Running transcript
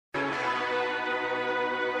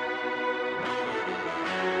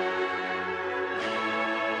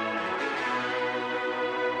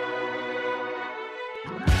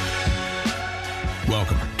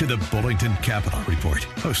the Bullington Capital Report,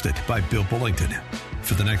 hosted by Bill Bullington.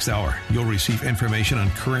 For the next hour, you'll receive information on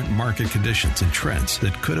current market conditions and trends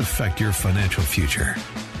that could affect your financial future.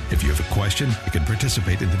 If you have a question, you can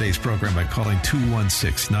participate in today's program by calling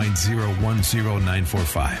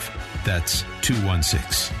 216-901-0945. That's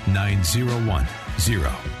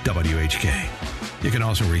 216-901-0WHK. You can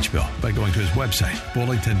also reach Bill by going to his website,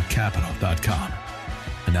 bullingtoncapital.com.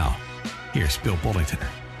 And now, here's Bill Bullington.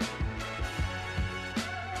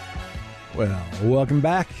 Well, welcome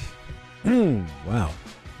back. Wow.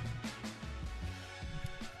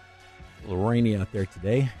 A little rainy out there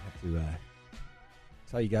today. I have to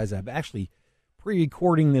tell you guys I'm actually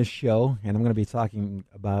pre-recording this show, and I'm going to be talking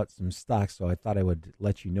about some stocks, so I thought I would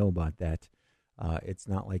let you know about that. It's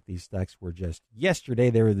not like these stocks were just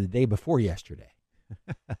yesterday. They were the day before yesterday.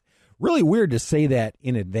 Really weird to say that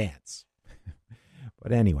in advance.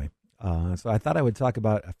 But anyway, so I thought I would talk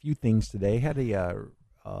about a few things today. Had a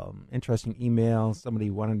interesting email.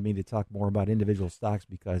 Somebody wanted me to talk more about individual stocks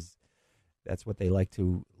because that's what they like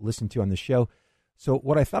to listen to on the show. So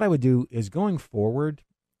what I thought I would do is going forward,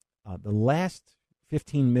 the last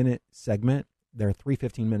 15-minute segment, there are 3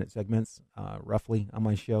 15-minute segments roughly on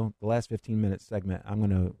my show. The last 15-minute segment, I'm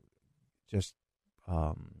going to just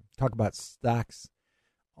talk about stocks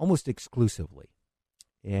almost exclusively.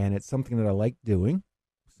 And it's something that I like doing,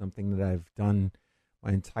 something that I've done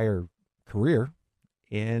my entire career.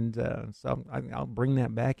 And so I'll bring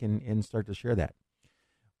that back and start to share that.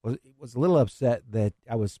 Was a little upset that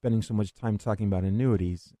I was spending so much time talking about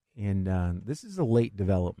annuities, and this is a late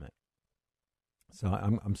development. So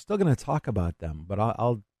I'm still going to talk about them, but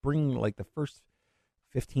I'll bring like the first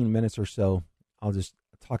 15 minutes or so. I'll just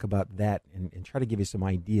talk about that and try to give you some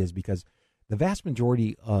ideas, because the vast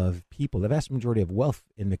majority of people, the vast majority of wealth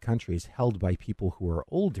in the country is held by people who are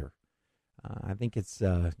older. I think it's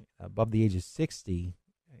above the age of 60.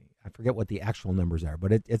 I forget what the actual numbers are,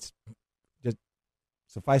 but it's just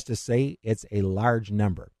suffice to say it's a large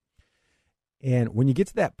number. And when you get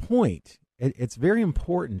to that point, it's very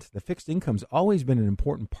important. The fixed income's always been an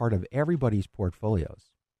important part of everybody's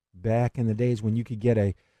portfolios. Back in the days when you could get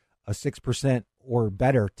a 6% or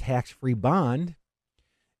better tax-free bond,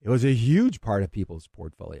 it was a huge part of people's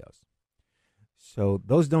portfolios. So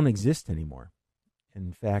those don't exist anymore.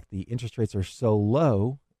 In fact, the interest rates are so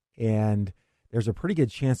low, and there's a pretty good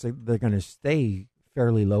chance that they're going to stay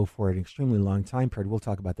fairly low for an extremely long time period. We'll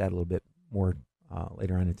talk about that a little bit more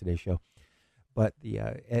later on in today's show. But the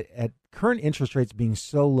at current interest rates being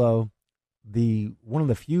so low, one of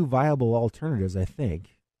the few viable alternatives, I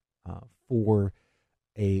think, for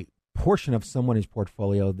a portion of someone's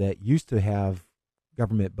portfolio that used to have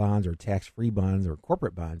government bonds or tax-free bonds or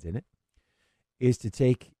corporate bonds in it, is to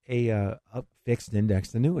take a fixed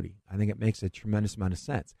indexed annuity. I think it makes a tremendous amount of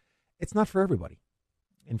sense. It's not for everybody.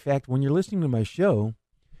 In fact, when you're listening to my show,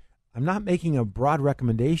 I'm not making a broad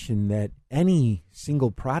recommendation that any single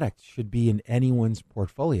product should be in anyone's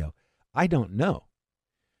portfolio. I don't know.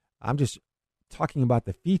 I'm just talking about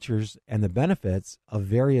the features and the benefits of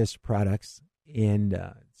various products, and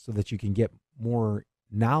so that you can get more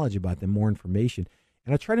knowledge about them, more information.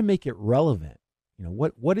 And I try to make it relevant. You know,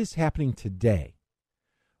 what is happening today?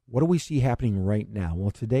 What do we see happening right now? Well,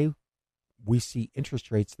 today we see interest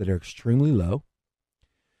rates that are extremely low.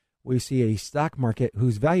 We see a stock market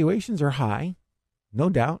whose valuations are high, no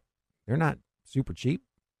doubt. They're not super cheap.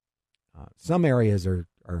 Some areas are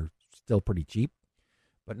still pretty cheap,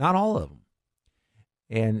 but not all of them.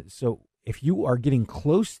 And so if you are getting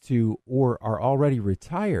close to or are already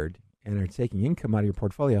retired and are taking income out of your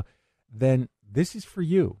portfolio, then this is for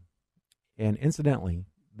you. And incidentally,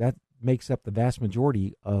 that makes up the vast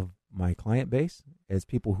majority of my client base as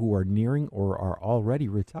people who are nearing or are already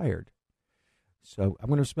retired. So I'm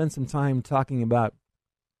going to spend some time talking about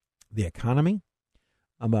the economy,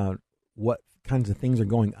 about what kinds of things are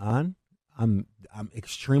going on. I'm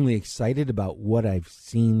extremely excited about what I've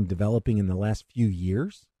seen developing in the last few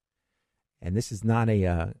years. And this is not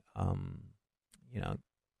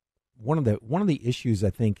one of the issues I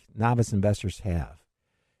think novice investors have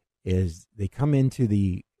is they come into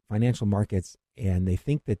the financial markets and they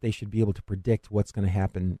think that they should be able to predict what's going to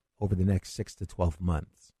happen over the next 6 to 12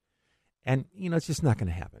 months. And, it's just not going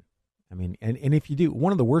to happen. I mean, and if you do,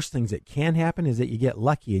 one of the worst things that can happen is that you get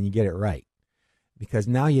lucky and you get it right, because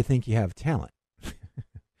now you think you have talent.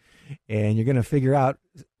 And you're going to figure out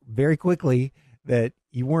very quickly that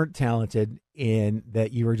you weren't talented and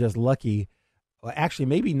that you were just lucky. Well, actually,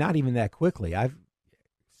 maybe not even that quickly. I've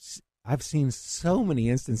seen so many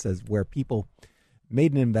instances where people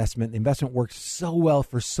made an investment. The investment worked so well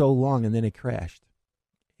for so long, and then it crashed.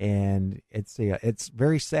 And it's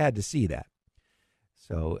very sad to see that.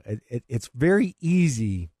 So it's very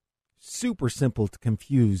easy, super simple to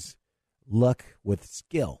confuse luck with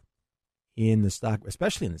skill in the stock,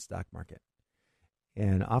 especially in the stock market.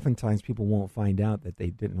 And oftentimes people won't find out that they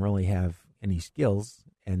didn't really have any skills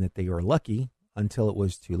and that they were lucky until it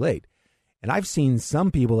was too late. And I've seen some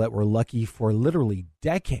people that were lucky for literally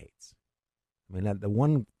decades. I mean, the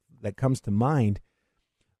one that comes to mind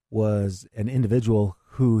was an individual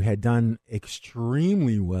who had done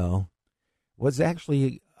extremely well, was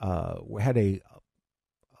actually had a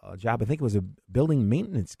job, I think it was a building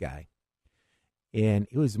maintenance guy, and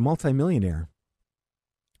he was a multimillionaire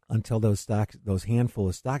until those handful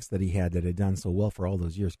of stocks that he had that had done so well for all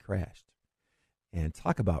those years crashed. And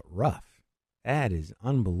talk about rough. That is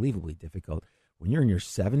unbelievably difficult. When you're in your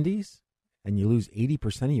 70s and you lose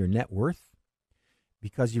 80% of your net worth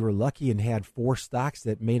because you were lucky and had 4 stocks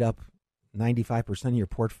that made up 95% of your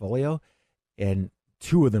portfolio, and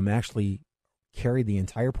 2 of them actually carried the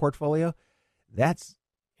entire portfolio, that's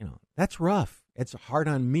rough. It's hard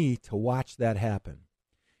on me to watch that happen.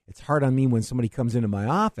 It's hard on me when somebody comes into my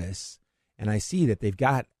office and I see that they've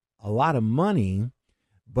got a lot of money,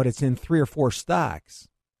 but it's in 3 or 4 stocks.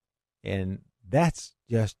 And that's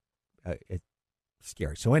just it's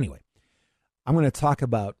scary. So anyway, I'm going to talk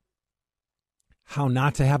about how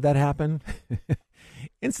not to have that happen.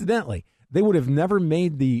 Incidentally, they would have never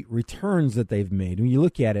made the returns that they've made. When you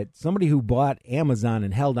look at it, somebody who bought Amazon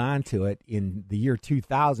and held on to it in the year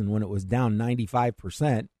 2000 when it was down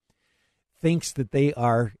 95% thinks that they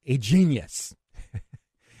are a genius.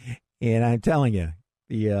 And I'm telling you,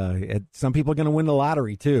 some people are going to win the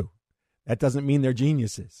lottery too. That doesn't mean they're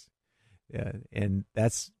geniuses. And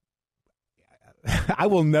that's, I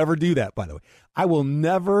will never do that, by the way. I will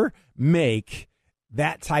never make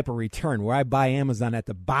that type of return where I buy Amazon at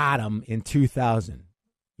the bottom in 2000.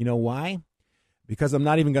 You know why? Because I'm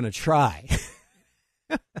not even going to try.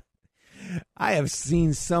 I have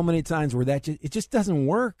seen so many times where it just doesn't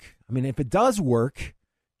work. I mean, if it does work,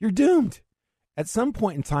 you're doomed. At some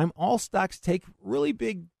point in time, all stocks take really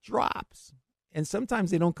big drops, and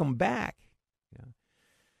sometimes they don't come back. Yeah.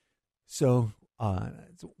 So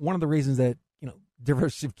it's one of the reasons that,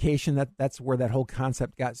 diversification, that's where that whole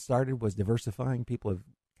concept got started, was diversifying. People have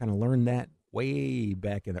kind of learned that way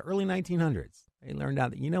back in the early 1900s. They learned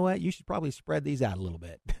out that, you know what, you should probably spread these out a little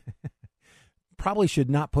bit. Probably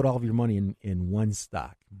should not put all of your money in one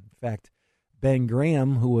stock. In fact, Ben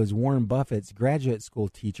Graham, who was Warren Buffett's graduate school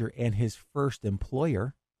teacher and his first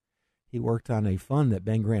employer, he worked on a fund that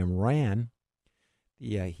Ben Graham ran.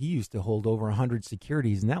 He used to hold over 100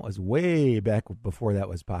 securities, and that was way back before that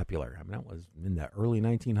was popular. I mean, that was in the early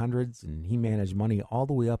 1900s, and he managed money all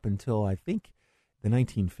the way up until, I think, the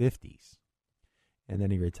 1950s. And then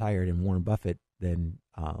he retired, and Warren Buffett then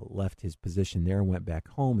left his position there and went back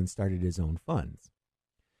home and started his own funds.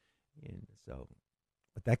 And so,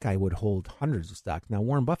 but that guy would hold hundreds of stocks. Now,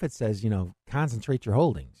 Warren Buffett says, concentrate your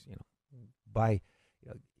holdings.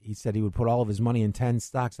 He said he would put all of his money in 10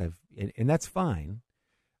 stocks. And that's fine.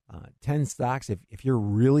 10 stocks, if you're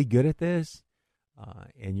really good at this,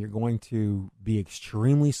 and you're going to be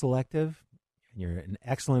extremely selective, and you're an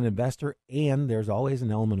excellent investor, and there's always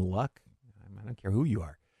an element of luck. I don't care who you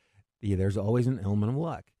are. There's always an element of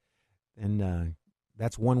luck. And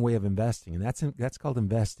that's one way of investing. And that's called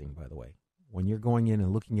investing, by the way. When you're going in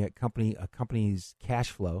and looking at a company's cash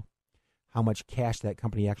flow, how much cash that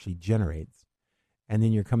company actually generates, and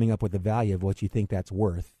then you're coming up with the value of what you think that's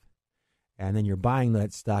worth, and then you're buying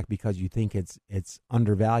that stock because you think it's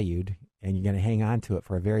undervalued, and you're going to hang on to it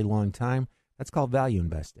for a very long time. That's called value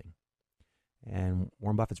investing. And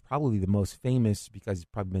Warren Buffett's probably the most famous because he's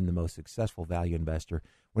probably been the most successful value investor.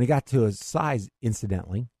 When he got to his size,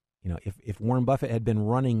 incidentally, if Warren Buffett had been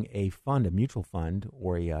running a fund, a mutual fund,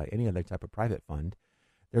 or any other type of private fund,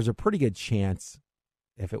 there's a pretty good chance,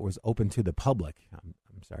 if it was open to the public,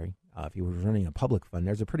 if he was running a public fund,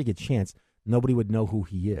 there's a pretty good chance nobody would know who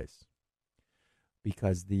he is,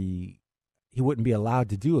 because he wouldn't be allowed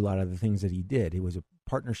to do a lot of the things that he did. It was a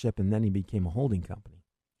partnership, and then he became a holding company.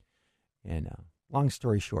 And long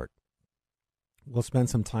story short, we'll spend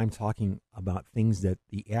some time talking about things that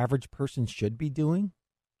the average person should be doing,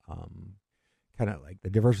 kind of like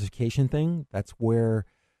the diversification thing. That's where,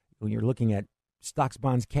 when you're looking at stocks,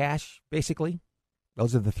 bonds, cash, basically,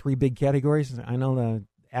 those are the 3 big categories. I know the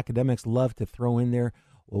academics love to throw in there,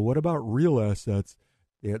 well, what about real assets?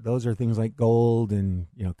 Those are things like gold and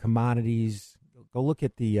commodities. Go look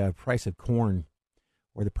at the price of corn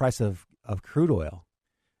or the price of crude oil.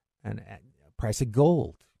 And price of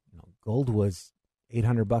gold. Gold was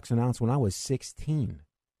 $800 an ounce when I was 16.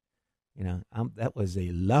 That was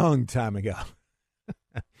a long time ago.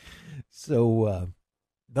 So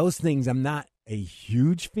those things I'm not a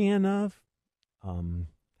huge fan of.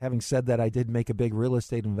 Having said that, I did make a big real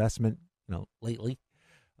estate investment, lately,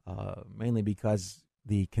 mainly because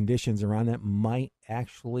the conditions around it might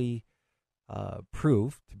actually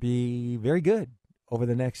prove to be very good over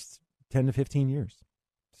the next 10 to 15 years.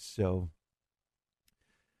 So,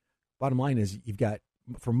 bottom line is, you've got,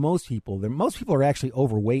 for most people are actually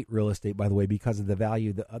overweight real estate, by the way, because of the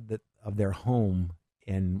value of their home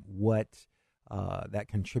and what that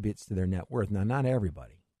contributes to their net worth. Now, not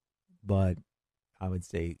everybody, but I would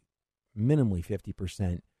say minimally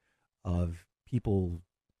 50% of people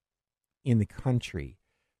in the country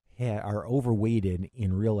are overweighted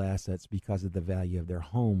in real assets because of the value of their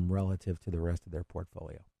home relative to the rest of their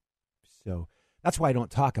portfolio. So that's why I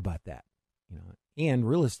don't talk about that. And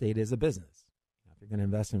real estate is a business. If you're going to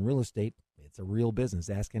invest in real estate, it's a real business.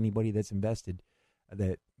 Ask anybody that's invested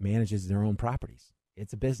that manages their own properties.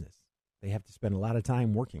 It's a business. They have to spend a lot of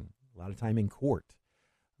time working, a lot of time in court,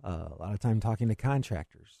 a lot of time talking to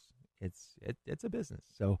contractors. It's a business.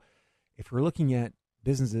 So if we're looking at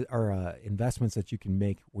businesses or investments that you can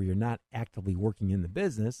make where you're not actively working in the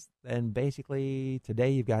business, then basically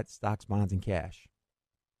today you've got stocks, bonds, and cash.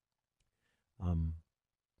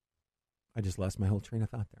 I just lost my whole train of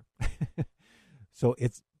thought there. So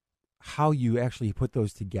it's how you actually put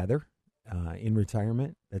those together in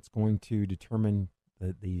retirement that's going to determine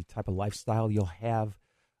the type of lifestyle you'll have,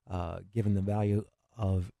 given the value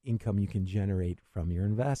of income you can generate from your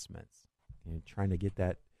investments. And trying to get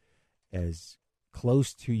that as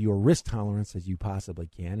close to your risk tolerance as you possibly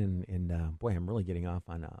can. And boy, I'm really getting off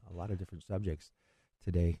on a lot of different subjects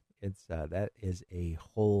today. That is a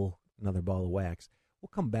whole another ball of wax. We'll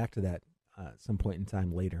come back to that at some point in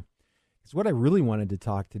time later. Because what I really wanted to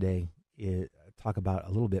talk about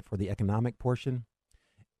a little bit for the economic portion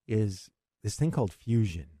is this thing called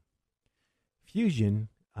fusion. Fusion,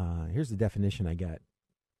 here's the definition I got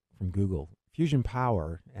from Google. Fusion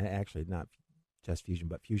power, actually not just fusion,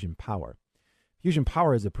 but fusion power. Fusion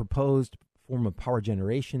power is a proposed form of power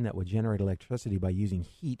generation that would generate electricity by using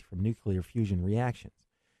heat from nuclear fusion reactions.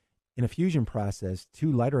 In a fusion process,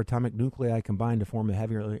 two lighter atomic nuclei combine to form a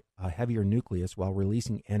heavier nucleus while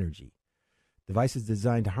releasing energy. Devices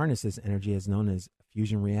designed to harness this energy is known as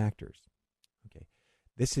fusion reactors. Okay,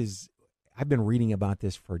 I've been reading about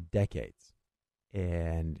this for decades,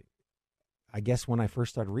 and I guess when I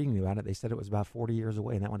first started reading about it, they said it was about 40 years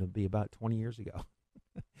away, and that would be about 20 years ago.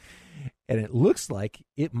 And it looks like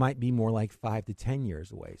it might be more like 5 to 10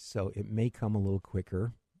 years away. So it may come a little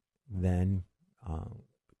quicker than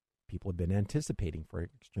people have been anticipating for an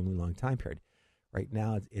extremely long time period. Right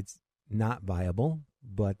now, it's not viable,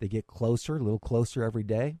 but they get closer, a little closer every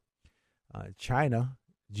day. China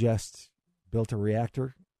just built a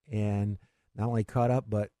reactor and not only caught up,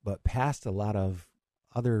 but passed a lot of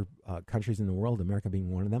other countries in the world, America being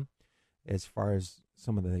one of them, as far as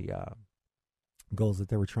some of the goals that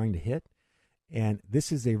they were trying to hit. And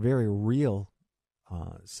this is a very real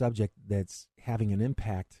subject that's having an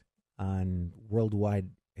impact on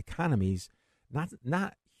worldwide economies.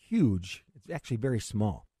 Not huge. It's actually very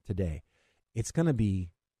small today. It's going to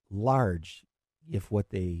be large if what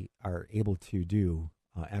they are able to do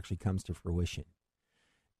actually comes to fruition.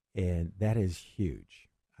 And that is huge.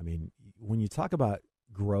 I mean, when you talk about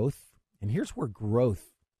growth, and here's where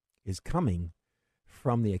growth is coming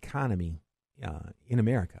from the economy in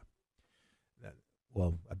America.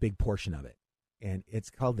 Well, a big portion of it. And it's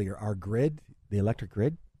called our grid, the electric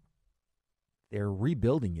grid. They're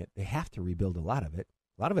rebuilding it. They have to rebuild a lot of it.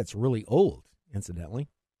 A lot of it's really old, incidentally.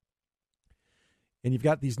 And you've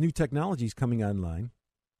got these new technologies coming online.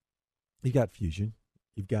 You've got fusion.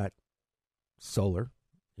 You've got solar.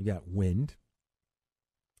 You've got wind.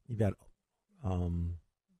 You've got a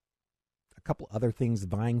couple other things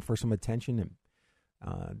vying for some attention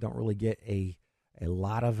and don't really get a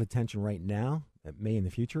lot of attention right now that may in the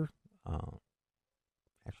future.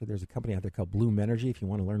 Actually, there's a company out there called Bloom Energy if you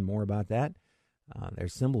want to learn more about that. Their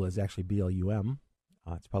symbol is actually BLUM.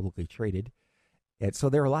 It's publicly traded. And so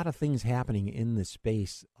there are a lot of things happening in the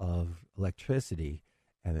space of electricity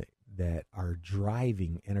that are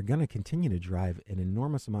driving and are going to continue to drive an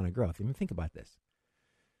enormous amount of growth. I mean, think about this.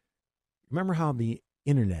 Remember how the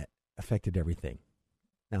internet affected everything.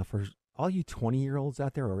 Now, for all you 20-year-olds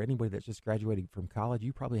out there or anybody that's just graduated from college,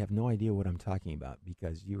 you probably have no idea what I'm talking about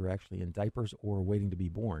because you were actually in diapers or waiting to be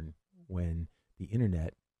born when the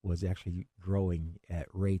internet was actually growing at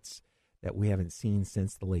rates that we haven't seen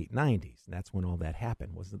since the late 90s. And that's when all that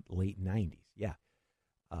happened, was the late 90s. Yeah.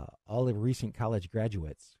 All the recent college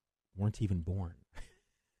graduates weren't even born.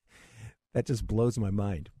 That just blows my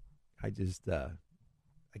mind. I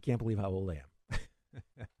can't believe how old I am.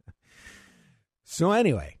 So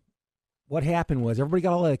anyway, what happened was everybody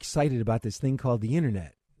got all excited about this thing called the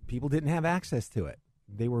internet. People didn't have access to it.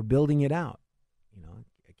 They were building it out. You know,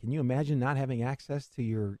 can you imagine not having access to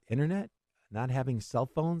your internet, not having cell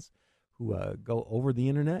phones who go over the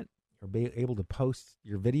internet or be able to post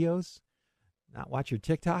your videos, not watch your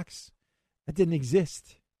TikToks? That didn't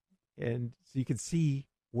exist. And so you can see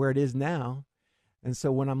where it is now. And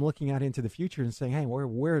so when I'm looking out into the future and saying, hey,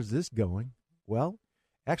 where is this going? Well,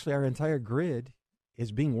 actually, our entire grid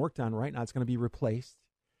is being worked on right now. It's going to be replaced.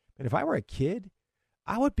 But if I were a kid,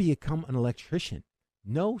 I would become an electrician.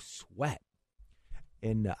 No sweat.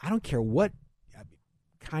 And I don't care what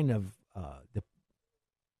kind of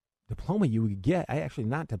diploma you would get.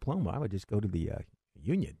 Not diploma. I would just go to the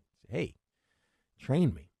union. Say, hey,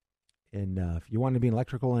 train me. And if you want to be an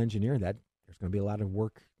electrical engineer, there's going to be a lot of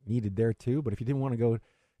work needed there too. But if you didn't want to go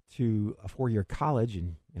to a 4-year college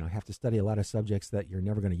and have to study a lot of subjects that you're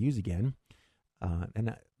never going to use again, and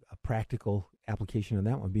a practical application of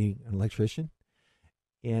that would be an electrician.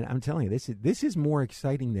 And I'm telling you, this is more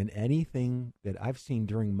exciting than anything that I've seen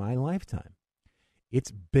during my lifetime.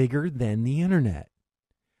 It's bigger than the internet.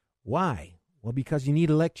 Why? Well, because you need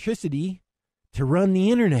electricity to run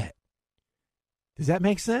the internet. Does that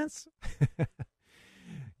make sense?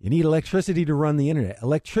 You need electricity to run the internet.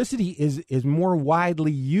 Electricity is more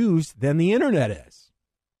widely used than the internet is.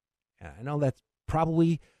 I know that's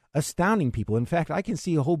probably astounding people. In fact, I can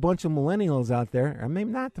see a whole bunch of millennials out there, or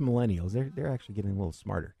maybe not the millennials. They're actually getting a little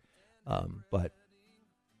smarter. But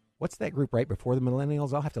what's that group right before the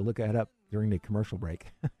millennials? I'll have to look that up during the commercial break.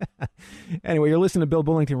 Anyway, you're listening to Bill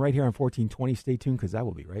Bullington right here on 1420. Stay tuned because I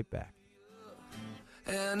will be right back.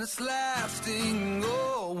 And it's lasting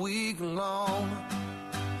all week long.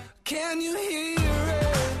 Can you hear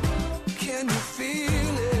it? Can you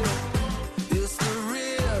feel it? It's the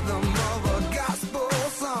rhythm of a gospel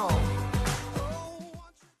song.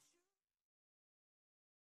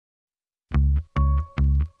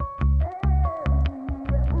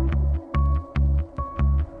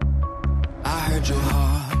 I heard your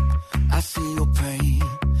heart, I see your pain.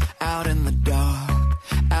 Out in the dark,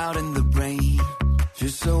 out in the rain. Feel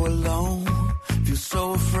so alone, feel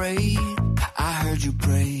so afraid. I heard you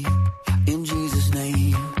pray in Jesus'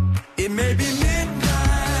 name. It may be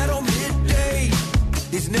midnight or midday.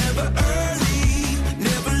 It's never early,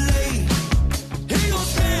 never late. He gon'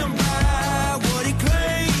 stand by what he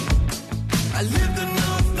claimed. I lived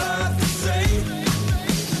enough life to say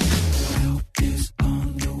help is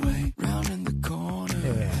on the way, round in the corner.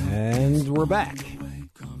 And we're back.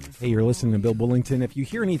 Hey, you're listening to Bill Bullington. If you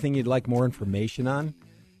hear anything you'd like more information on,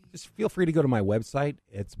 just feel free to go to my website.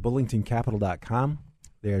 It's bullingtoncapital.com.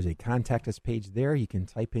 There's a contact us page there. You can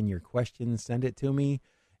type in your questions, send it to me,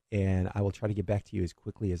 and I will try to get back to you as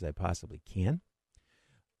quickly as I possibly can.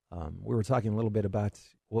 We were talking a little bit about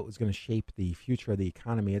what was going to shape the future of the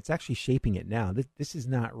economy. It's actually shaping it now. This is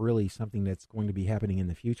not really something that's going to be happening in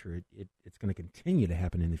the future. It's going to continue to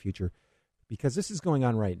happen in the future because this is going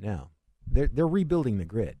on right now. They're rebuilding the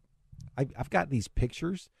grid. I've got these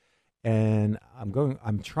pictures, and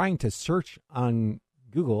I'm trying to search on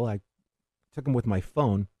Google. I took them with my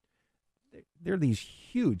phone. They're these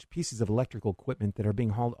huge pieces of electrical equipment that are being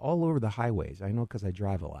hauled all over the highways. I know because I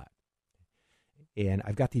drive a lot. And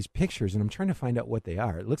I've got these pictures, and I'm trying to find out what they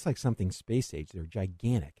are. It looks like something space age. They're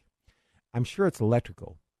gigantic. I'm sure it's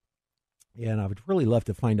electrical. And I would really love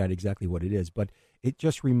to find out exactly what it is. But it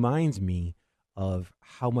just reminds me of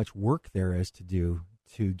how much work there is to do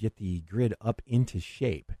to get the grid up into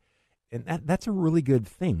shape. And that's a really good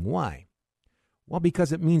thing. Why? Well,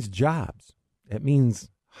 because it means jobs. It means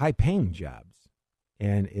high-paying jobs.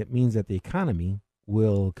 And it means that the economy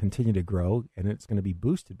will continue to grow, and it's going to be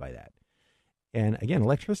boosted by that. And again,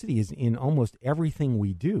 electricity is in almost everything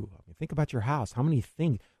we do. I mean, think about your house. How many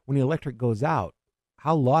things, when the electric goes out,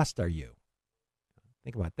 how lost are you?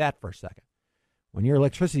 Think about that for a second. When your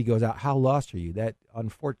electricity goes out, how lost are you? That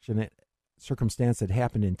unfortunate circumstance that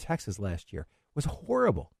happened in Texas last year was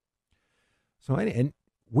horrible. So, and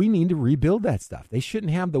we need to rebuild that stuff. They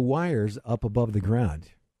shouldn't have the wires up above the ground,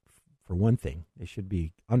 for one thing. They should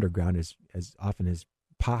be underground as often as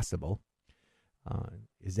possible.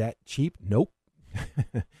 Is that cheap? Nope.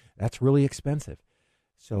 That's really expensive.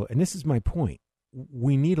 So, and this is my point.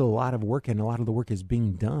 We need a lot of work, and a lot of the work is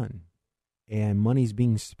being done, and money's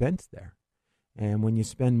being spent there. And when you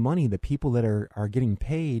spend money, the people that are getting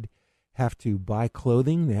paid have to buy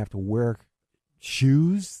clothing, they have to wear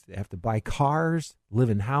shoes, they have to buy cars, live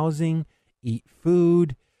in housing, eat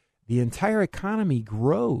food. The entire economy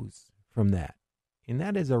grows from that. And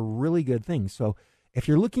that is a really good thing. So if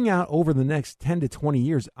you're looking out over the next 10 to 20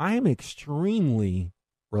 years, I am extremely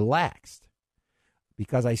relaxed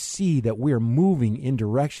because I see that we are moving in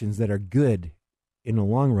directions that are good in the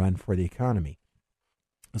long run for the economy.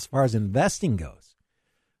 As far as investing goes,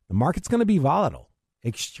 the market's going to be volatile,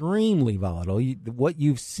 extremely volatile. What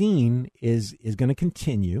you've seen is going to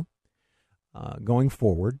continue going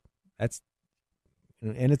forward.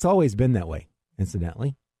 And it's always been that way,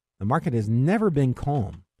 incidentally. The market has never been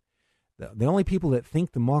calm. The only people that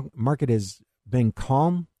think the market has been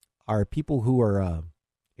calm are people who are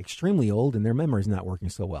extremely old and their memory is not working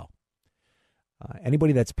so well.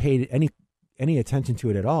 Anybody that's paid any attention to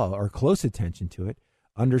it at all or close attention to it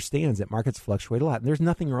understands that markets fluctuate a lot. And there's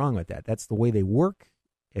nothing wrong with that. That's the way they work.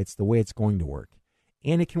 It's the way it's going to work.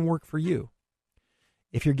 And it can work for you.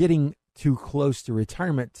 If you're getting too close to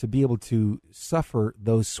retirement to be able to suffer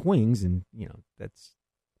those swings, and that's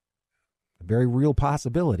a very real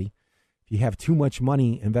possibility. If you have too much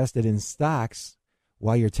money invested in stocks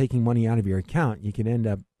while you're taking money out of your account, you can end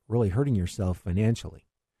up really hurting yourself financially.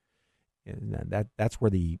 And that's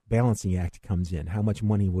where the balancing act comes in. How much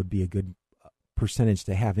money would be a good percentage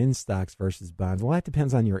to have in stocks versus bonds? Well, that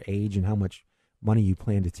depends on your age and how much money you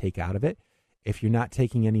plan to take out of it. If you're not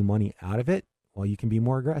taking any money out of it, well, you can be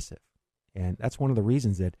more aggressive. And that's one of the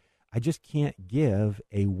reasons that I just can't give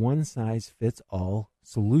a one-size-fits-all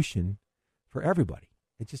solution for everybody.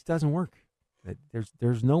 It just doesn't work.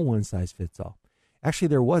 There's no one-size-fits-all. Actually,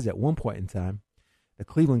 there was at one point in time. The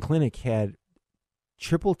Cleveland Clinic had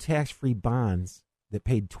triple tax-free bonds that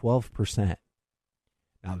paid 12%.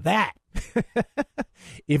 Now that,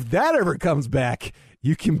 if that ever comes back,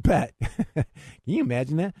 you can bet. Can you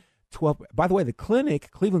imagine that? 12. By the way, the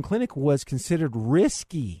Cleveland Clinic was considered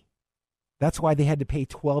risky. That's why they had to pay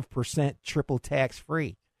 12% triple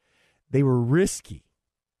tax-free. They were risky.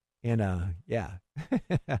 And, yeah,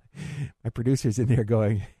 my producer's in there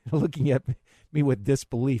looking at me with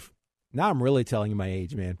disbelief. Now I'm really telling you my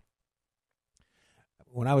age, man.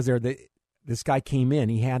 When I was there, this guy came in.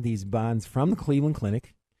 He had these bonds from the Cleveland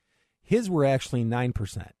Clinic. His were actually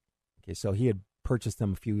 9%. Okay, so he had purchased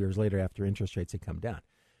them a few years later after interest rates had come down.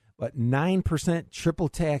 But 9% triple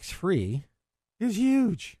tax-free is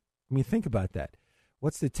huge. I mean, think about that.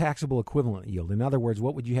 What's the taxable equivalent yield? In other words,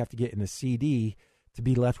 what would you have to get in a CD to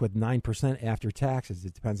be left with 9% after taxes?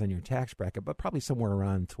 It depends on your tax bracket, but probably somewhere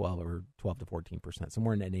around 12 to 14%,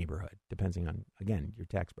 somewhere in that neighborhood, depending on, again, your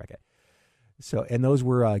tax bracket. So, and those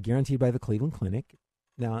were guaranteed by the Cleveland Clinic.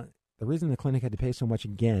 Now, the reason the clinic had to pay so much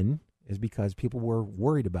again is because people were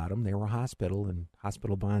worried about them. They were a hospital, and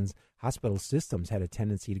hospital bonds, hospital systems had a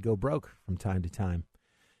tendency to go broke from time to time.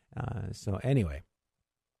 So anyway,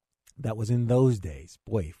 that was in those days.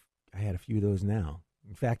 Boy, I had a few of those now.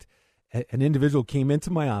 In fact, an individual came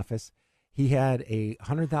into my office. He had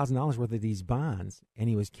 $100,000 worth of these bonds, and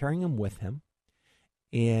he was carrying them with him.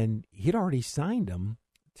 And he'd already signed them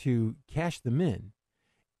to cash them in.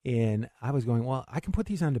 And I was going, well, I can put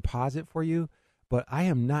these on deposit for you, but I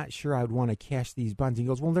am not sure I would want to cash these bonds. And he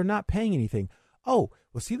goes, well, they're not paying anything. Oh,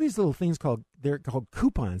 well, see these little things they're called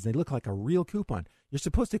coupons. They look like a real coupon. You're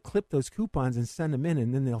supposed to clip those coupons and send them in,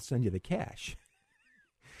 and then they'll send you the cash.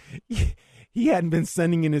 He hadn't been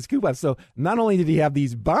sending in his coupons. So not only did he have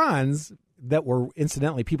these bonds that were,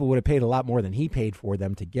 incidentally, people would have paid a lot more than he paid for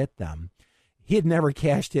them to get them. He had never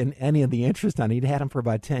cashed in any of the interest on it. He'd had them for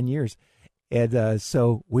about 10 years. And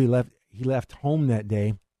so he left home that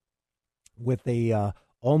day with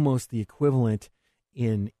almost the equivalent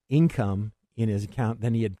in income in his account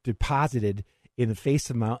than he had deposited in the face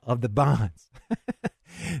amount of the bonds.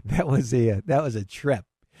 That was a trip.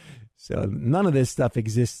 So none of this stuff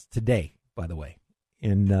exists today, by the way.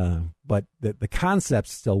 And but the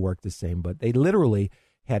concepts still work the same. But they literally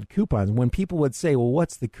had coupons. When people would say, "Well,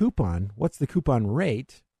 what's the coupon? What's the coupon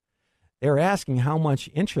rate?" They were asking how much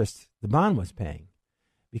interest the bond was paying,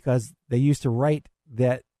 because they used to write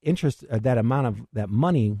that interest, that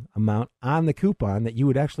money amount on the coupon that you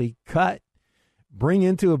would actually cut, bring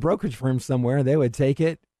into a brokerage firm somewhere. They would take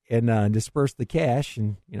it and disperse the cash,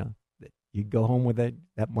 and you'd go home with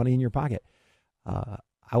that money in your pocket.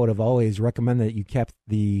 I would have always recommended that you kept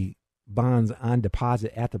the bonds on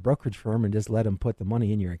deposit at the brokerage firm and just let them put the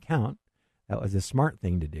money in your account. That was a smart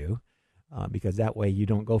thing to do. Because that way you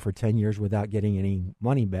don't go for 10 years without getting any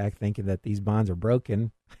money back, thinking that these bonds are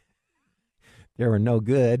broken. They were no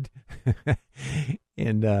good.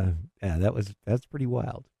 And that's pretty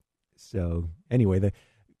wild. So anyway, the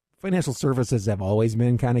financial services have always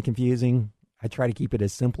been kind of confusing. I try to keep it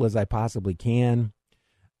as simple as I possibly can.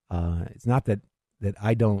 It's not that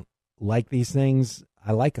I don't like these things.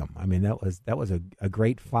 I like them. I mean, that was a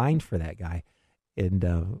great find for that guy.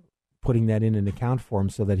 And putting that in an account for him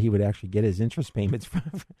so that he would actually get his interest payments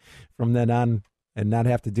from then on and not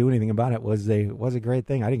have to do anything about it was a great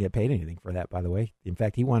thing. I didn't get paid anything for that, by the way. In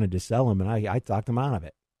fact, he wanted to sell them, and I talked him out of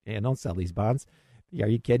it. Yeah, don't sell these bonds. Are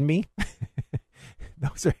you kidding me?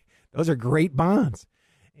 Those are great bonds.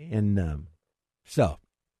 And so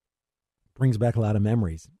brings back a lot of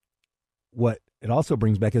memories. What it also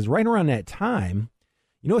brings back is right around that time,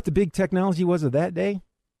 you know what the big technology was of that day?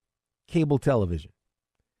 Cable television.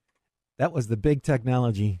 That was the big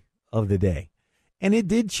technology of the day. And it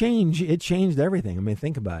did change. It changed everything. I mean,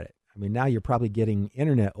 think about it. I mean, now you're probably getting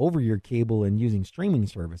internet over your cable and using streaming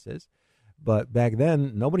services. But back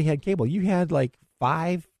then, nobody had cable. You had like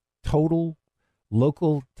 5 total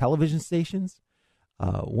local television stations.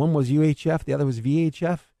 One was UHF. The other was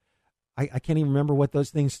VHF. I can't even remember what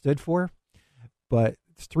those things stood for. But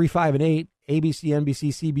it's 3, 5, and 8, ABC,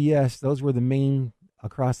 NBC, CBS. Those were the main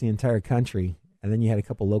across the entire country. And then you had a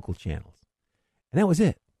couple local channels. And that was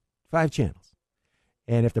it. 5 channels.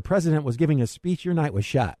 And if the president was giving a speech, your night was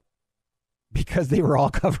shot because they were all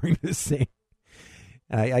covering the same.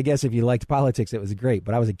 I guess if you liked politics, it was great.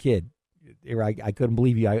 But I was a kid. I couldn't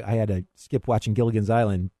believe I had to skip watching Gilligan's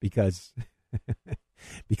Island because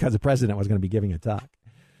the president was going to be giving a talk.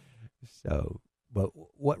 So, but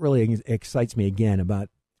what really excites me again about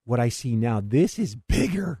what I see now, this is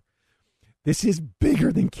bigger. This is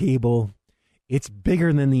bigger than cable. It's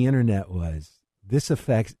bigger than the internet was. This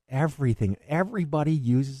affects everything. Everybody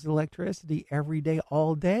uses electricity every day,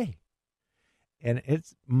 all day. And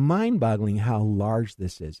it's mind-boggling how large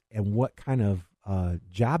this is and what kind of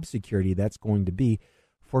job security that's going to be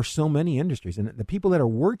for so many industries. And the people that are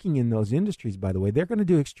working in those industries, by the way, they're going to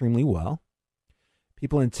do extremely well.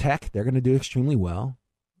 People in tech, they're going to do extremely well.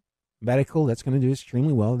 Medical, that's going to do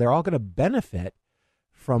extremely well. They're all going to benefit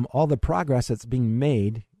from all the progress that's being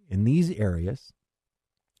made in these areas.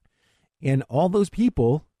 And all those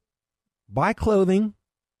people buy clothing,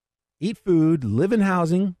 eat food, live in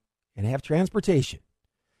housing, and have transportation.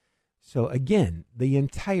 So again, the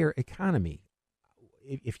entire economy,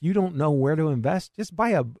 if you don't know where to invest, just buy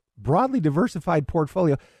a broadly diversified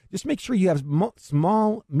portfolio. Just make sure you have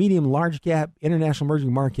small, medium, large cap, international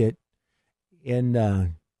emerging market,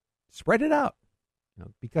 and spread it out.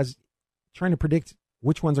 Because trying to predict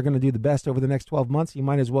which ones are going to do the best over the next 12 months, you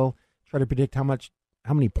might as well try to predict how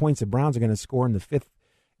many points the Browns are going to score in the 5th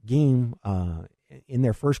game in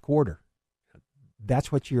their first quarter.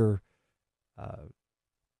 That's what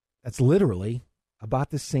that's literally about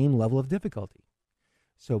the same level of difficulty.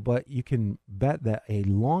 So, but you can bet that a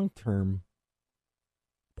long-term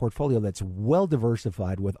portfolio that's well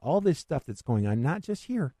diversified with all this stuff that's going on, not just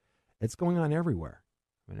here, it's going on everywhere.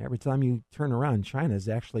 I mean, every time you turn around, China is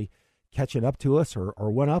actually catching up to us or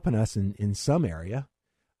one up on us in some area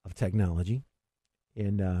of technology.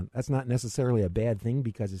 And that's not necessarily a bad thing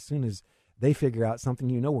because as soon as they figure out something,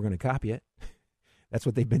 we're going to copy it. That's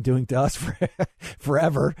what they've been doing to us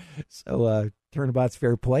forever. So turnabout's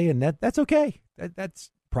fair play, and that's okay. That's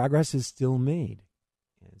progress is still made.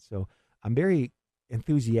 And so I'm very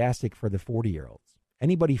enthusiastic for the 40-year-olds.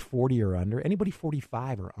 Anybody 40 or under, anybody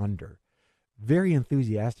 45 or under, very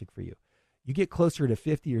enthusiastic for you. You get closer to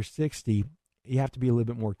 50 or 60, you have to be a little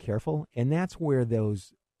bit more careful, and that's where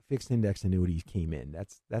those fixed index annuities came in.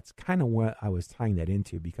 That's kind of what I was tying that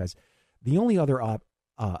into because the only other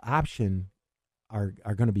option are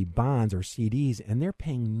going to be bonds or CDs, and they're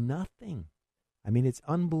paying nothing. I mean, it's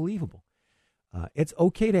unbelievable. It's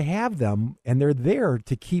okay to have them, and they're there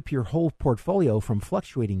to keep your whole portfolio from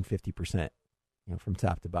fluctuating 50%, from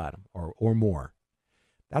top to bottom or more.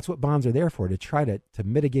 That's what bonds are there for, to try to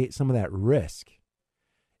mitigate some of that risk.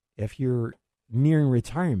 If you're nearing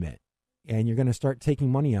retirement and you're going to start taking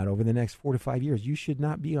money out over the next 4 to 5 years, you should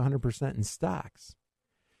not be 100% in stocks.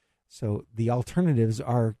 So the alternatives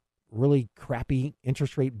are really crappy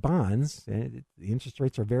interest rate bonds. The interest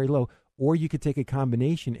rates are very low. Or you could take a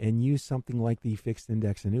combination and use something like the fixed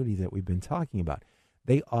index annuities that we've been talking about.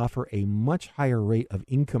 They offer a much higher rate of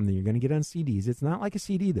income than you're going to get on CDs. It's not like a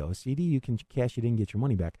CD, though. A CD, you can cash it in and get your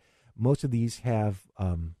money back. Most of these have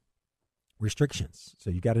restrictions, so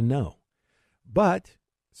you got to know. But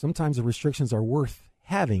sometimes the restrictions are worth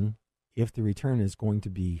having if the return is going to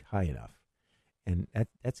be high enough. And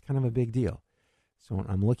that's kind of a big deal. So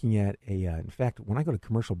I'm looking at in fact, when I go to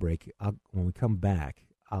commercial break, when we come back,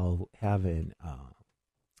 I'll have an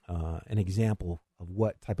example of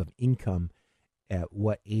what type of income at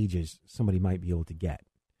what ages somebody might be able to get.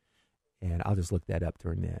 And I'll just look that up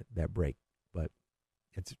during that break. But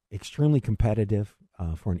it's extremely competitive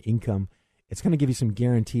for an income. It's going to give you some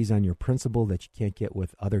guarantees on your principal that you can't get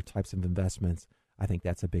with other types of investments. I think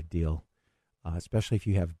that's a big deal. especially if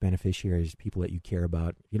you have beneficiaries, people that you care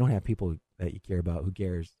about. If you don't have people that you care about, who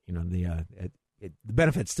cares? The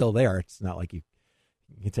benefit's still there. It's not like you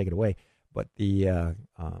can take it away. But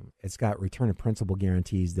it's got return of principal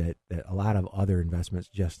guarantees that a lot of other investments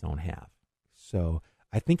just don't have. So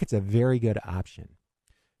I think it's a very good option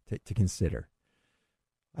to consider.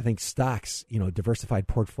 I think stocks, diversified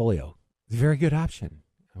portfolio, is a very good option.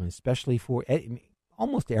 I mean, especially for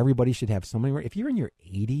almost everybody should have somebody. If you're in your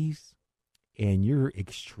 80s and you're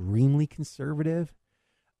extremely conservative,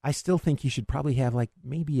 I still think you should probably have like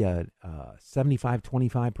maybe a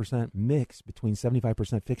 75-25% mix between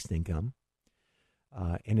 75% fixed income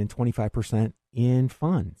and then 25% in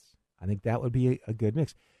funds. I think that would be a good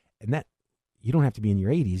mix. And that you don't have to be in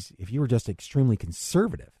your 80s. If you were just extremely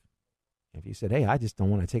conservative, if you said, hey, I just don't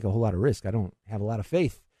want to take a whole lot of risk, I don't have a lot of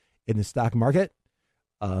faith in the stock market,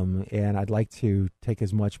 and I'd like to take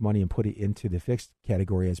as much money and put it into the fixed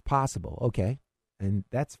category as possible. Okay, and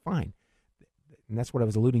that's fine. And that's what I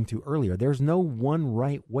was alluding to earlier. There's no one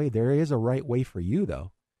right way. There is a right way for you,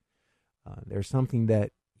 though. There's something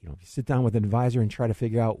that, if you sit down with an advisor and try to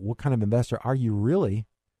figure out what kind of investor are you really,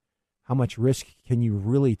 how much risk can you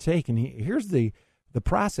really take? And here's the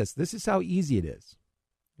process. This is how easy it is.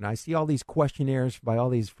 And I see all these questionnaires by all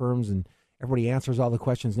these firms, and everybody answers all the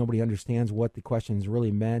questions. Nobody understands what the questions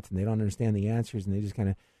really meant, and they don't understand the answers, and they just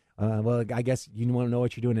kind of, well, I guess you want to know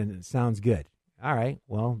what you're doing, and it sounds good. All right,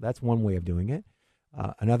 well, that's one way of doing it.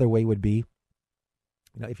 Another way would be,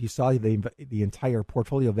 if you saw the entire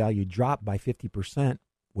portfolio value drop by 50%,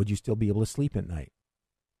 would you still be able to sleep at night?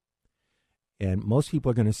 And most people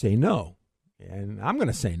are going to say no, and I'm going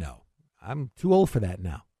to say no. I'm too old for that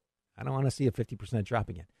now. I don't want to see a 50% drop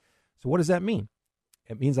again. So what does that mean?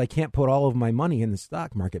 It means I can't put all of my money in the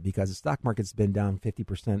stock market because the stock market's been down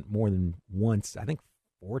 50% more than once, I think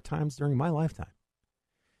 4 times during my lifetime.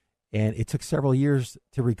 And it took several years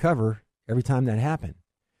to recover every time that happened.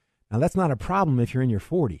 Now, that's not a problem if you're in your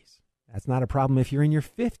 40s. That's not a problem if you're in your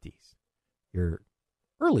 50s, your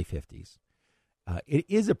early 50s. It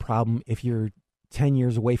is a problem if you're 10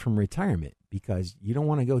 years away from retirement, because you don't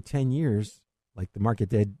want to go 10 years like the market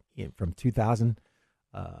did from 2000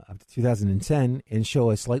 up to 2010 and show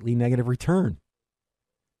a slightly negative return.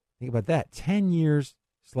 Think about that. 10 years,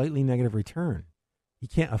 slightly negative return. You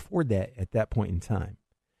can't afford that at that point in time.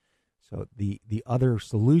 So the other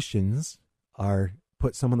solutions are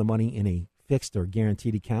put some of the money in a fixed or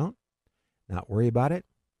guaranteed account, not worry about it.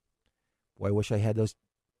 Boy, I wish I had those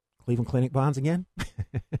Cleveland Clinic bonds again.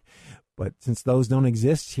 But since those don't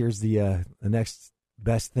exist, here's the next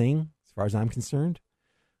best thing as far as I'm concerned.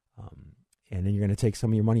 And then you're going to take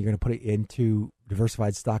some of your money, you're going to put it into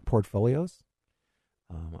diversified stock portfolios.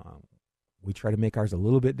 We try to make ours a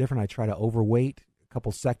little bit different. I try to overweight a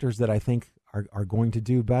couple sectors that I think are going to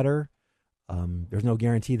do better. There's no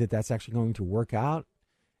guarantee that that's actually going to work out.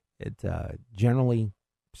 Generally,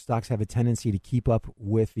 stocks have a tendency to keep up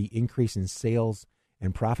with the increase in sales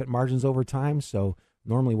and profit margins over time. So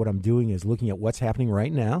normally what I'm doing is looking at what's happening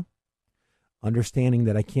right now, understanding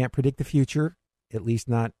that I can't predict the future, at least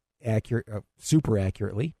not super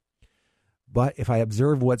accurately. But if I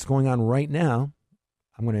observe what's going on right now,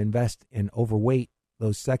 I'm going to invest and overweight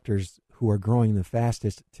those sectors who are growing the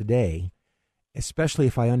fastest today, especially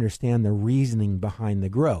if I understand the reasoning behind the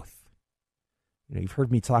growth. You've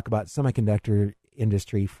heard me talk about semiconductor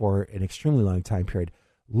industry for an extremely long time period.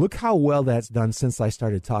 Look how well that's done since I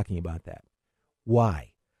started talking about that.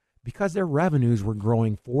 Why? Because their revenues were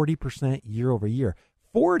growing 40% year over year.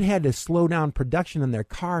 Ford had to slow down production in their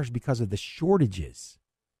cars because of the shortages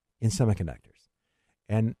in semiconductors.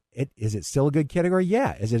 And is it still a good category?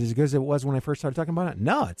 Yeah. Is it as good as it was when I first started talking about it?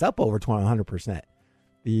 No, it's up over 100%.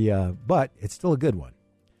 But it's still a good one.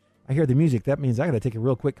 I hear the music. That means I got to take a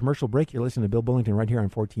real quick commercial break. You're listening to Bill Bullington right here on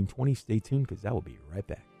 1420. Stay tuned because that will be right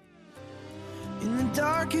back. In the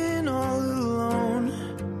dark and all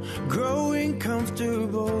alone, growing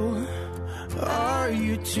comfortable. Are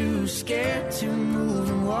you too scared to move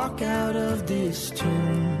and walk out of this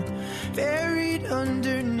tomb? Buried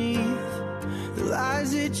underneath the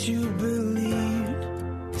lies that you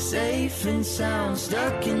believed. Safe and sound,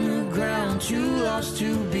 stuck in the ground, too lost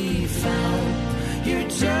to be found. You're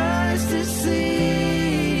just asleep,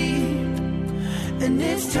 and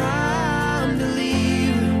it's time to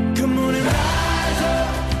leave. Come on and rise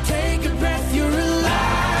up, take a breath, you're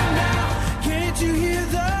alive now. Can't you hear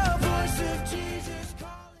the voice of Jesus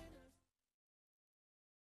calling?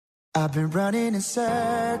 I've been running in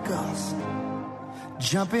circles,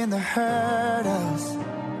 jumping the hurdles,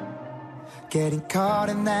 getting caught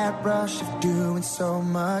in that rush of doing so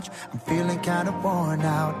much. I'm feeling kind of worn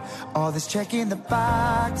out. All this checking the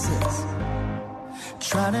boxes,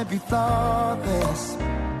 Trying to be thoughtless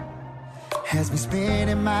has me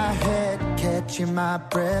spinning my head, catching my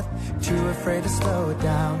breath, too afraid to slow it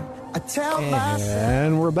down. I tell myself,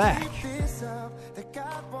 and we're back.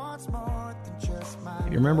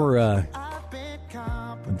 You remember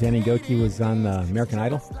when Danny Goki was on American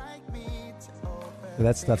Idol? So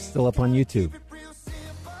that stuff's still up on YouTube.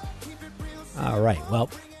 All right, well,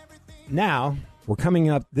 now we're coming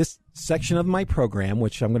up this section of my program,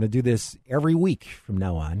 which I'm going to do this every week from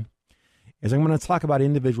now on, is I'm going to talk about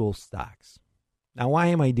individual stocks. Now, why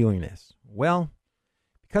am I doing this? Well,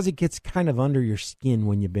 because it gets kind of under your skin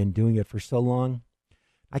when you've been doing it for so long.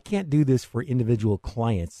 I can't do this for individual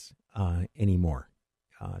clients anymore.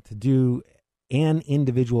 To do an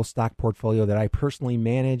individual stock portfolio that I personally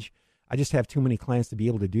manage, I just have too many clients to be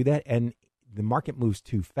able to do that, and the market moves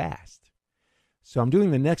too fast. So I'm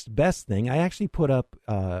doing the next best thing. I actually put up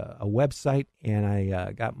a website, and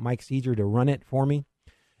I got Mike Seeger to run it for me.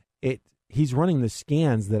 He's running the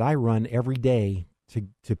scans that I run every day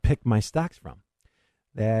to pick my stocks from.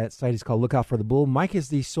 That site is called Look Out for the Bull. Mike is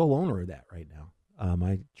the sole owner of that right now.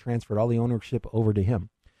 I transferred all the ownership over to him,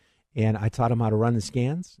 and I taught him how to run the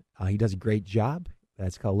scans. He does a great job.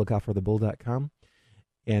 That's called lookoutforthebull.com.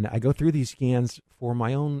 And I go through these scans for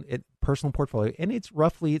my own personal portfolio, and it's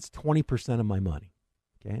 20% of my money.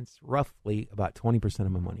 Okay, it's roughly about 20%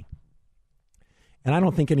 of my money. And I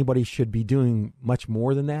don't think anybody should be doing much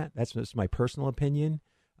more than that. That's just my personal opinion.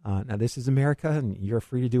 Now, this is America, and you're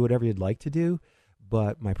free to do whatever you'd like to do.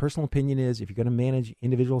 But my personal opinion is if you're going to manage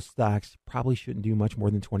individual stocks, probably shouldn't do much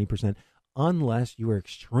more than 20% unless you are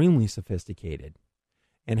extremely sophisticated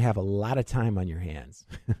and have a lot of time on your hands.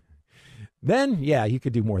 Then, yeah, you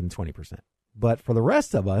could do more than 20%. But for the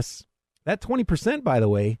rest of us, that 20%, by the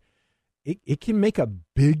way, it can make a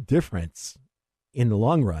big difference in the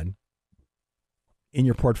long run in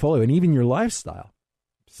your portfolio and even your lifestyle.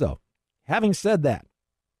 So, having said that,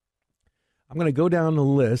 I'm going to go down the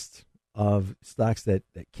list of stocks that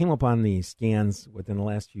came up on the scans within the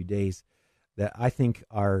last few days that I think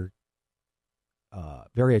are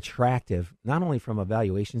very attractive, not only from a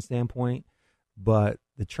valuation standpoint, but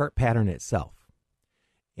the chart pattern itself.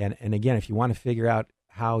 And again, if you want to figure out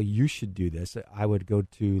how you should do this, I would go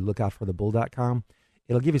to lookoutforthebull.com.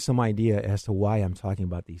 It'll give you some idea as to why I'm talking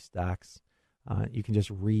about these stocks. You can just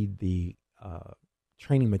read the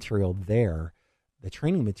training material there. The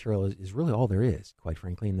training material is really all there is, quite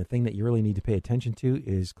frankly. And the thing that you really need to pay attention to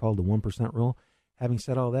is called the 1% rule. Having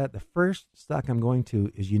said all that, the first stock I'm going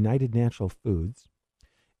to is United Natural Foods,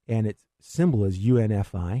 and its symbol is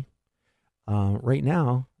UNFI. Right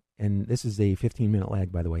now, and this is a 15-minute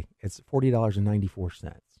lag, by the way, it's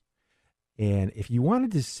 $40.94. And if you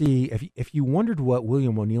wanted to see, if you wondered what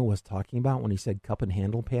William O'Neill was talking about when he said cup and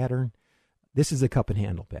handle pattern, this is a cup and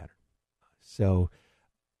handle pattern. So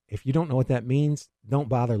if you don't know what that means, don't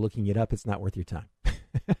bother looking it up. It's not worth your time.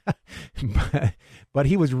 But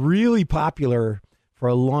he was really popular for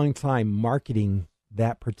a long time marketing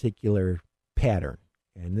that particular pattern,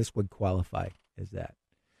 and this would qualify as that.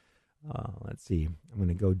 Let's see. I'm going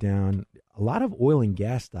to go down. A lot of oil and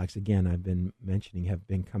gas stocks, again, I've been mentioning, have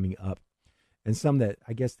been coming up, and some that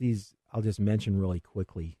I guess these I'll just mention really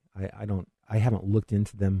quickly. I haven't looked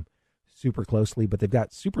into them super closely, but they've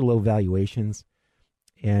got super low valuations,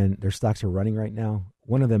 and their stocks are running right now.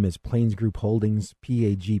 One of them is Plains Group Holdings.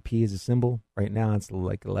 PAGP is a symbol. Right now, it's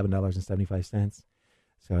like $11.75.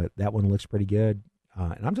 So that one looks pretty good.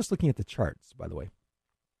 And I'm just looking at the charts, by the way.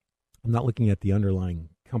 I'm not looking at the underlying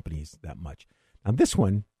companies that much. Now, this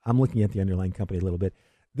one, I'm looking at the underlying company a little bit.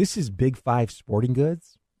 This is Big Five Sporting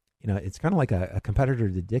Goods. You know, it's kind of like a competitor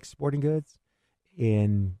to Dick's Sporting Goods.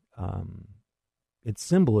 And its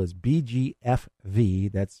symbol is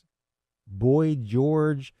BGFV. That's Boy,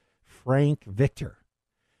 George, Frank, Victor.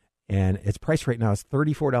 And its price right now is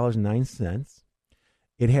 $34.09.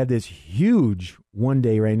 It had this huge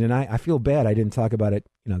one-day range, and I feel bad I didn't talk about it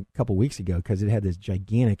a couple weeks ago because it had this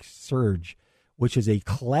gigantic surge, which is a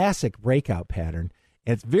classic breakout pattern.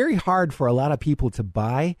 And it's very hard for a lot of people to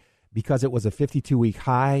buy because it was a 52-week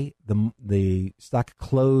high. The stock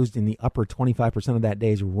closed in the upper 25% of that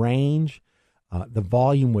day's range. The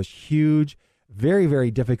volume was huge. Very,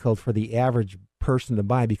 very difficult for the average person to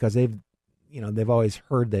buy because they've always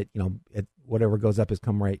heard that whatever goes up has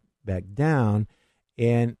come right back down,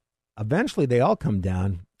 and eventually they all come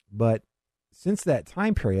down. But since that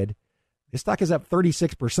time period, the stock is up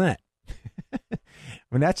 36%. I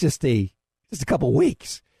mean, that's just a couple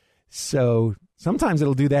weeks. So sometimes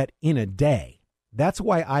it'll do that in a day. That's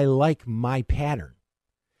why I like my pattern,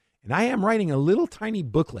 and I am writing a little tiny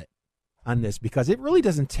booklet on this because it really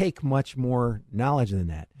doesn't take much more knowledge than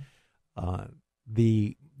that.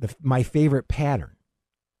 my favorite pattern.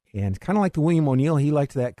 And kind of like the William O'Neill, he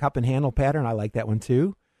liked that cup and handle pattern. I like that one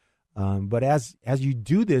too. But as you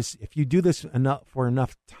do this, if you do this for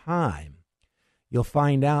enough time, you'll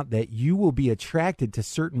find out that you will be attracted to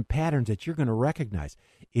certain patterns that you're going to recognize.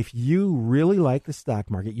 If you really like the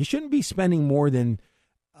stock market, you shouldn't be spending more than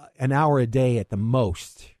an hour a day at the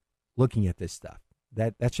most looking at this stuff.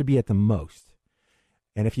 That should be at the most.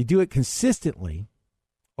 And if you do it consistently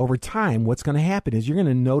over time, what's going to happen is you're going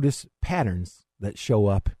to notice patterns that show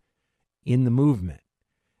up in the movement.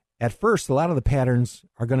 At first, a lot of the patterns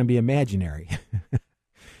are going to be imaginary.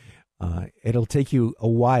 It'll take you a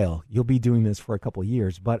while. You'll be doing this for a couple of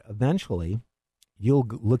years, but eventually you'll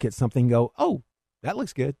look at something and go, oh, that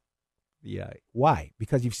looks good. Why?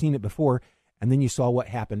 Because you've seen it before, and then you saw what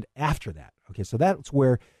happened after that. Okay, so that's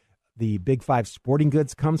where the Big Five Sporting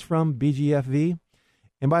Goods comes from, BGFV.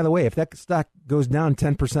 And by the way, if that stock goes down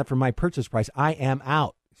 10% from my purchase price, I am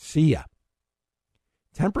out. See ya.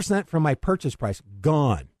 10% from my purchase price,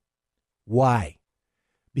 gone. Why?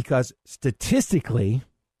 Because statistically,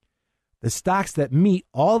 the stocks that meet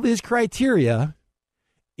all these criteria,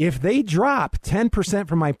 if they drop 10%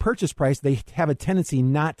 from my purchase price, they have a tendency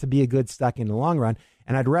not to be a good stock in the long run,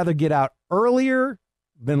 and I'd rather get out earlier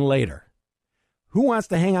than later. Who wants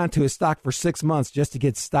to hang on to a stock for 6 months just to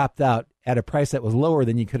get stopped out at a price that was lower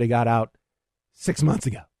than you could have got out 6 months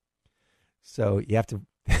ago? So you have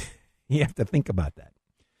to think about that.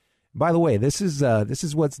 By the way, this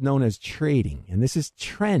is what's known as trading, and this is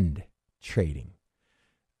trend trading.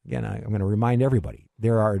 Again, I'm going to remind everybody,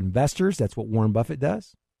 there are investors. That's what Warren Buffett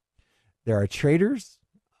does. There are traders.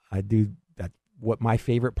 I do that. What my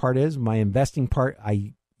favorite part is, my investing part,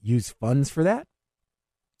 I use funds for that.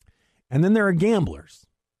 And then there are gamblers.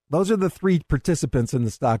 Those are the three participants in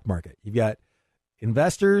the stock market. You've got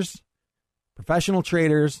investors, professional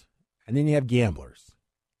traders, and then you have gamblers.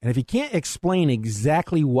 And if you can't explain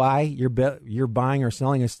exactly why you're buying or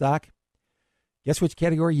selling a stock, guess which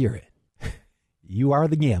category you're in? You are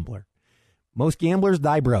the gambler. Most gamblers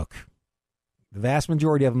die broke. The vast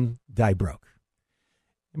majority of them die broke.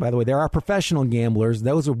 And by the way, there are professional gamblers.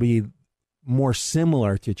 Those will be more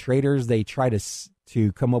similar to traders. They try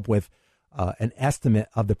to come up with an estimate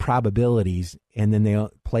of the probabilities, and then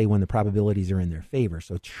they'll play when the probabilities are in their favor.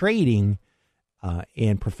 So trading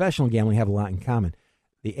and professional gambling have a lot in common.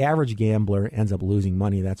 The average gambler ends up losing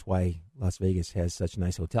money. That's why Las Vegas has such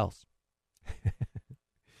nice hotels.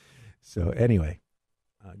 So anyway,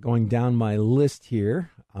 going down my list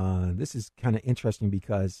here, this is kind of interesting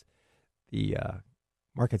because the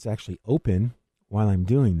market's actually open while I'm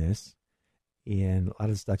doing this. And a lot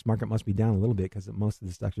of the stocks market must be down a little bit because most of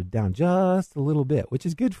the stocks are down just a little bit, which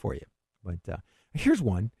is good for you. But here's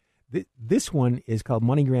one. This one is called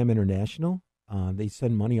MoneyGram International. They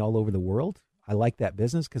send money all over the world. I like that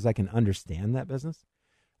business because I can understand that business.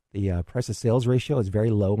 The price to sales ratio is very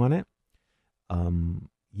low on it.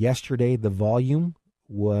 Yesterday, the volume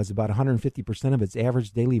was about 150% of its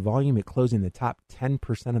average daily volume. It closed in the top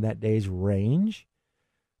 10% of that day's range.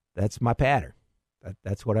 That's my pattern.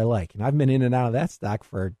 That's what I like. And I've been in and out of that stock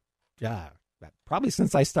for probably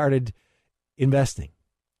since I started investing.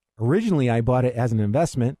 Originally, I bought it as an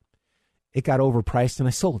investment. It got overpriced and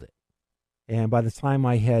I sold it. And by the time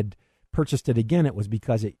I had purchased it again, it was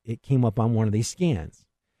because it came up on one of these scans.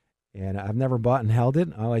 And I've never bought and held it.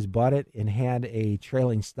 I always bought it and had a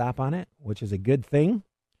trailing stop on it, which is a good thing.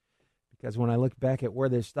 Because when I look back at where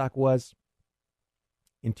this stock was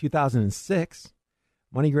in 2006,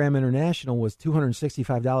 MoneyGram International was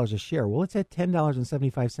 $265 a share. Well, it's at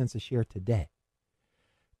 $10.75 a share today.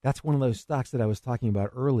 That's one of those stocks that I was talking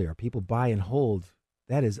about earlier. People buy and hold.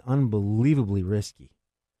 That is unbelievably risky.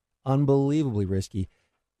 Unbelievably risky,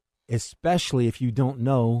 especially if you don't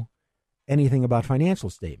know anything about financial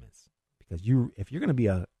statements. Because if you're going to be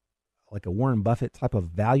like a Warren Buffett type of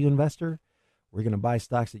value investor, we're going to buy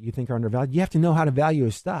stocks that you think are undervalued, you have to know how to value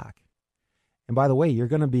a stock. And by the way, you're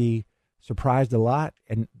going to be surprised a lot,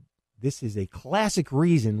 and this is a classic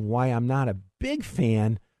reason why I'm not a big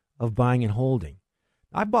fan of buying and holding.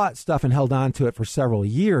 I bought stuff and held on to it for several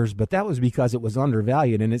years, but that was because it was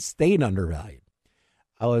undervalued, and it stayed undervalued.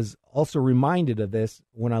 I was also reminded of this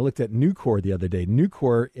when I looked at Nucor the other day.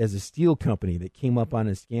 Nucor is a steel company that came up on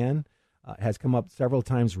a scan, has come up several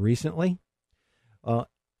times recently.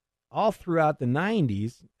 All throughout the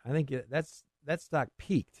 90s, I think that stock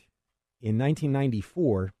peaked in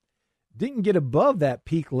 1994. Didn't get above that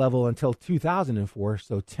peak level until 2004,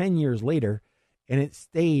 so 10 years later, and it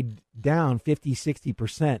stayed down 50,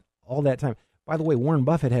 60% all that time. By the way, Warren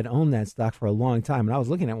Buffett had owned that stock for a long time, and I was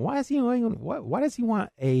looking at why does he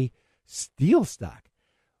want a steel stock?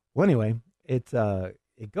 Well, anyway,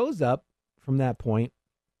 it goes up from that point.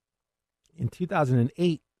 In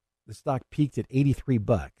 2008, the stock peaked at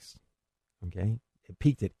 $83. Okay, it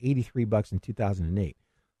peaked at $83 in 2008.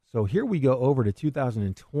 So here we go over to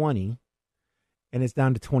 2020, and it's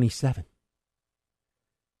down to 27.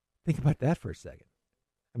 Think about that for a second.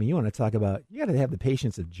 I mean, you want to talk about, you got to have the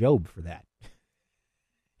patience of Job for that.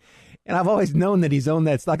 And I've always known that he's owned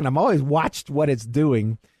that stock, and I've always watched what it's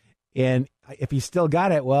doing. And if he's still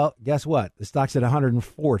got it, well, guess what? The stock's at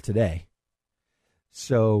 104 today.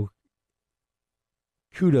 So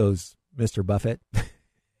kudos, Mr. Buffett.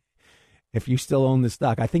 If you still own the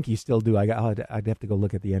stock, I think you still do. I'd have to go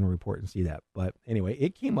look at the annual report and see that. But anyway,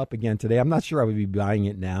 it came up again today. I'm not sure I would be buying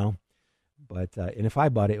it now, but and if I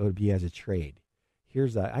bought it, it would be as a trade.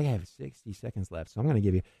 I have 60 seconds left, so I'm going to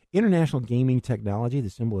give you International Gaming Technology. The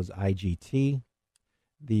symbol is IGT.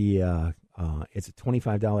 It's at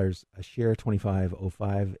 $25 a share,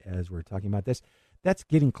 $25.05 as we're talking about this. That's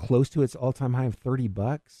getting close to its all-time high of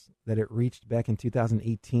 $30 that it reached back in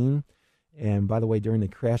 2018. And by the way, during the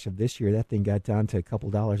crash of this year, that thing got down to a couple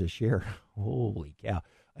dollars a share. Holy cow.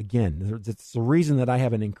 Again, it's the reason that I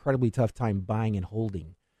have an incredibly tough time buying and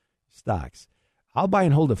holding stocks. I'll buy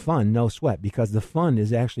and hold a fund, no sweat, because the fund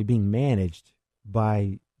is actually being managed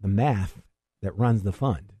by the math that runs the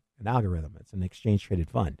fund, an algorithm. It's an exchange-traded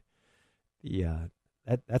fund.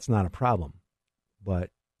 That's not a problem. But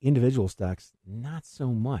individual stocks, not so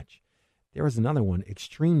much. There was another one,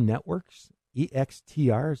 Extreme Networks,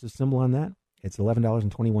 EXTR is the symbol on that. It's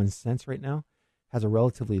 $11.21 right now. Has a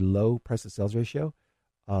relatively low price-to-sales ratio.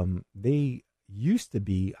 They used to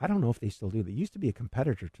be, I don't know if they still do, they used to be a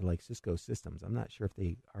competitor to like Cisco Systems. I'm not sure if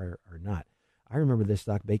they are or not. I remember this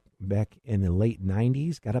stock back in the late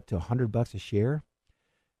 90s, got up to $100 a share.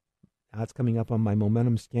 Now it's coming up on my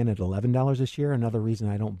momentum scan at $11 a share, another reason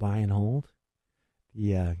I don't buy and hold.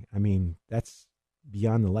 I mean, that's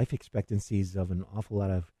beyond the life expectancies of an awful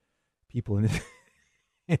lot of people in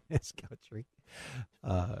this country.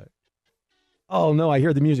 Oh, no, I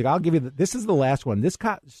hear the music. I'll give you this is the last one. This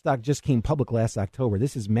stock just came public last October.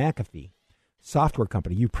 This is McAfee, software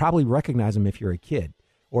company. You probably recognize them if you're a kid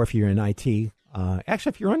or if you're in IT. Actually,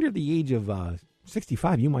 if you're under the age of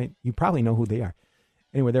 65, you probably know who they are.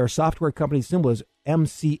 Anyway, they're a software company. Symbol is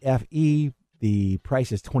MCFE. The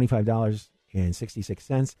price is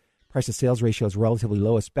 $25.66. Price to sales ratio is relatively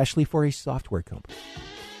low, especially for a software company.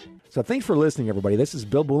 So thanks for listening, everybody. This is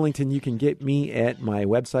Bill Bullington. You can get me at my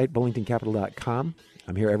website, bullingtoncapital.com.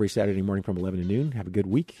 I'm here every Saturday morning from 11 to noon. Have a good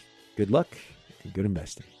week, good luck, and good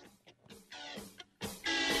investing.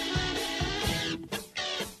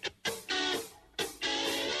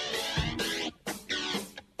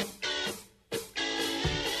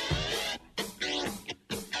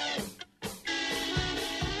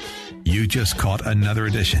 You just caught another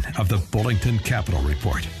edition of the Bullington Capital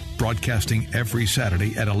Report, broadcasting every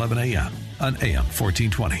Saturday at 11 a.m. on AM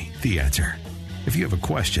 1420, The Answer. If you have a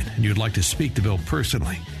question and you'd like to speak to Bill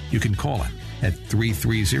personally, you can call him at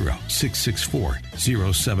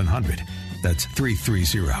 330-664-0700. That's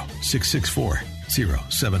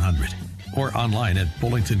 330-664-0700. Or online at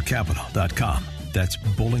bullingtoncapital.com. That's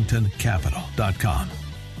bullingtoncapital.com.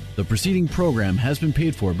 The preceding program has been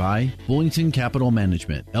paid for by Bullington Capital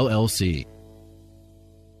Management, LLC.